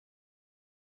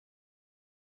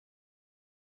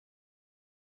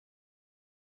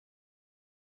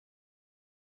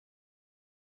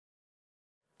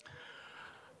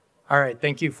All right,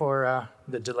 thank you for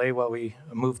the delay while we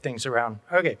move things around.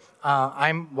 Okay,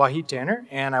 I'm Wahid Tanner,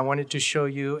 and I wanted to show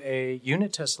you a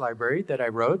unit test library that I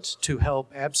wrote to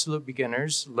help absolute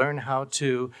beginners learn how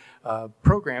to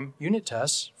program unit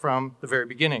tests from the very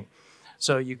beginning.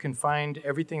 So you can find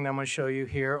everything that I'm going to show you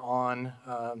here on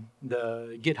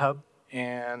the GitHub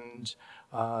and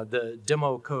the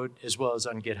demo code as well as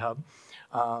on GitHub.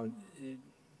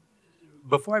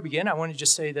 Before I begin, I want to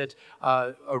just say that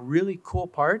a really cool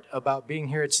part about being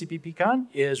here at CppCon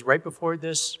is right before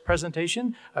this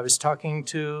presentation, I was talking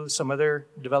to some other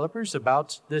developers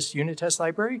about this unit test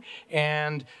library,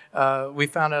 and we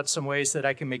found out some ways that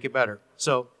I can make it better.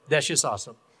 So that's just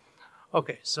awesome.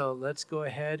 Okay, so let's go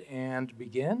ahead and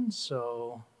begin.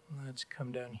 So let's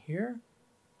come down here.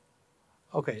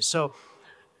 Okay, so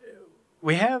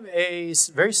we have a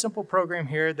very simple program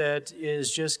here that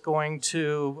is just going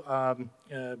to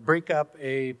break up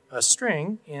a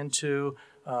string into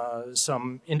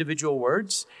some individual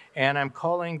words, and I'm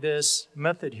calling this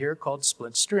method here called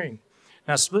split string.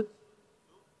 Now split,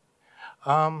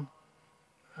 I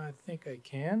think I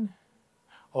can.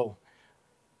 Oh,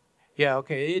 yeah,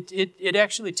 okay, it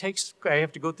actually takes, I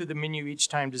have to go through the menu each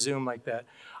time to zoom like that.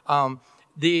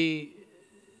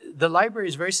 The library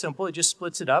is very simple, it just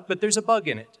splits it up, but there's a bug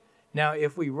in it. Now,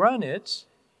 if we run it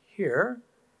here,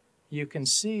 you can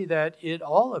see that it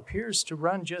all appears to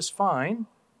run just fine.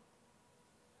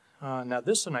 Now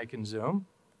this one I can zoom.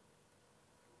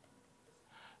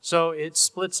 So it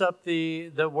splits up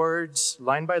the words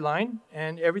line by line,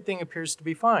 and everything appears to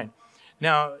be fine.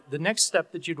 Now, the next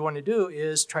step that you'd want to do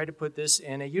is try to put this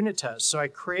in a unit test. So I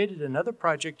created another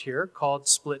project here called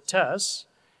split tests.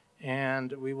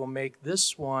 And we will make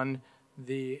this one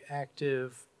the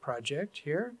active project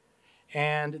here.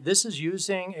 And this is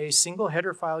using a single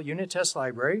header file unit test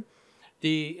library.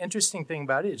 The interesting thing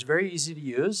about it, it's very easy to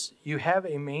use. You have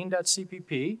a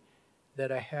main.cpp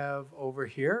that I have over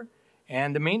here.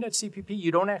 And the main.cpp,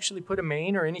 you don't actually put a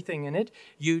main or anything in it.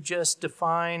 You just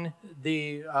define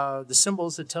the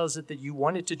symbols that tells it that you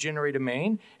want it to generate a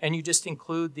main, and you just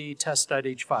include the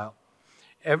test.h file.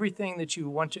 Everything that you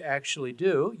want to actually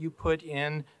do, you put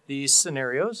in these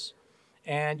scenarios,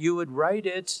 and you would write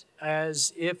it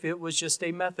as if it was just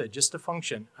a method, just a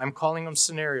function. I'm calling them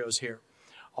scenarios here.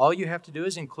 All you have to do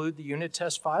is include the unit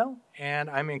test file,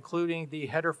 and I'm including the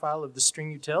header file of the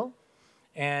string util.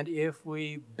 And if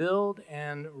we build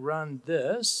and run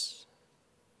this,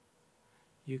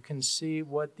 you can see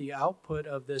what the output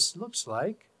of this looks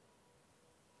like.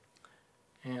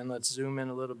 And let's zoom in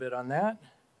a little bit on that.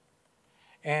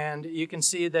 And you can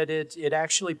see that it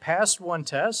actually passed one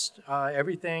test.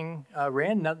 Everything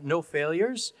ran, no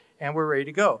failures, and we're ready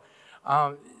to go.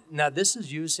 Now this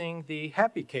is using the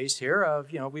happy case here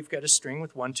of, we've got a string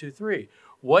with 1, 2, 3.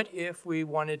 What if we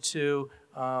wanted to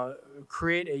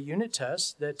create a unit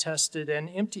test that tested an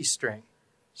empty string?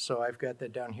 So I've got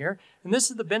that down here. And this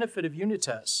is the benefit of unit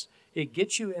tests. It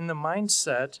gets you in the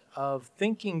mindset of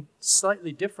thinking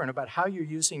slightly different about how you're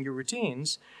using your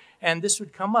routines, and this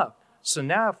would come up. So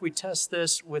now if we test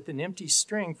this with an empty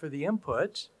string for the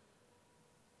input,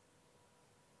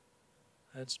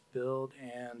 let's build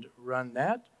and run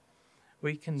that.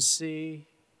 We can see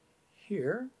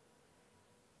here,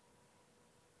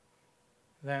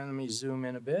 then let me zoom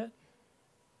in a bit.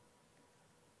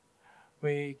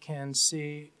 We can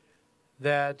see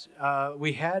that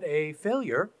we had a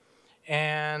failure,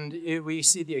 and we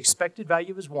see the expected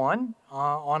value was 1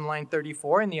 on line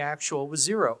 34, and the actual was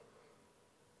 0.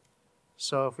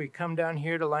 So if we come down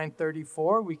here to line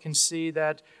 34, we can see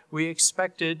that we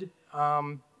expected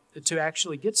to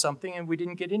actually get something, and we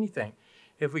didn't get anything.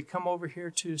 If we come over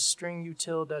here to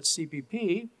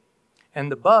stringutil.cpp,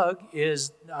 and the bug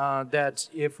is that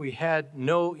if we had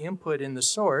no input in the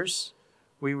source,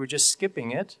 we were just skipping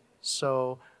it.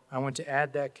 So I want to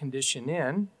add that condition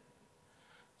in.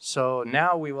 So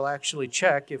now we will actually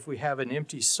check if we have an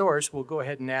empty source. We'll go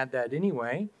ahead and add that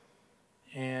anyway.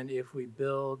 And if we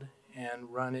build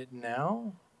and run it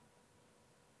now,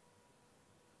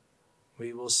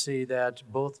 we will see that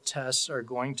both tests are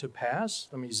going to pass.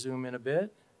 Let me zoom in a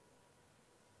bit.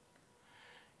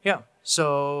 Yeah,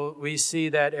 so we see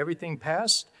that everything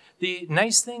passed. The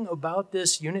nice thing about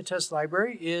this unit test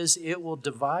library is it will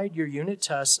divide your unit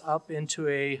tests up into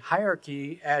a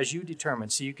hierarchy as you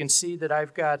determine. So you can see that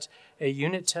I've got a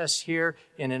unit test here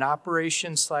in an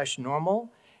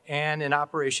operation/normal and an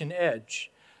operation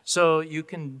edge. So you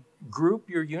can group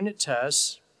your unit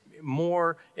tests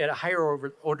more at a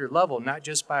higher order level, not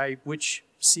just by which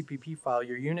CPP file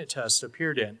your unit test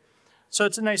appeared in. So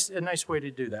it's a nice way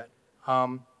to do that.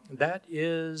 That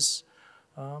is,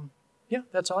 yeah,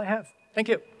 that's all I have. Thank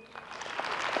you.